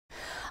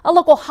A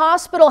local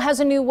hospital has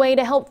a new way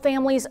to help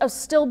families of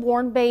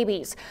stillborn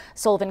babies.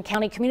 Sullivan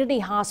County Community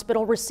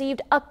Hospital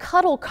received a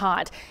cuddle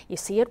cot. You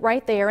see it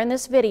right there in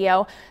this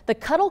video. The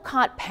cuddle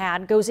cot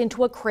pad goes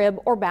into a crib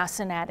or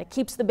bassinet. It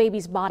keeps the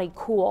baby's body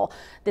cool.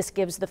 This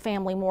gives the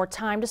family more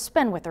time to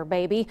spend with their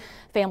baby.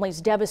 Families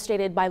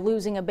devastated by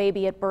losing a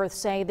baby at birth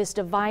say this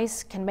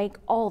device can make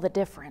all the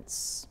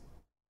difference.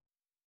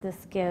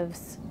 This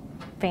gives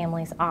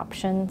families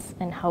options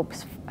and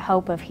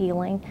hope of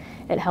healing.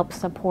 It helps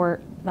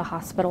support the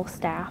hospital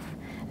staff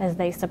as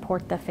they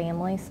support the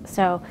families.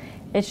 So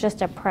it's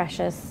just a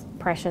precious,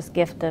 precious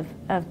gift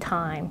of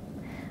time.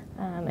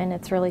 And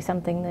it's really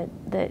something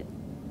that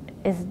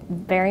is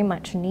very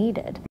much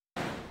needed.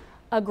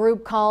 A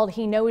group called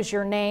He Knows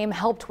Your Name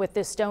helped with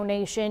this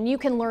donation. You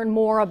can learn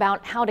more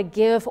about how to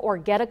give or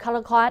get a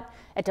cuddle cot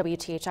at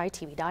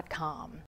WTHI-TV.com.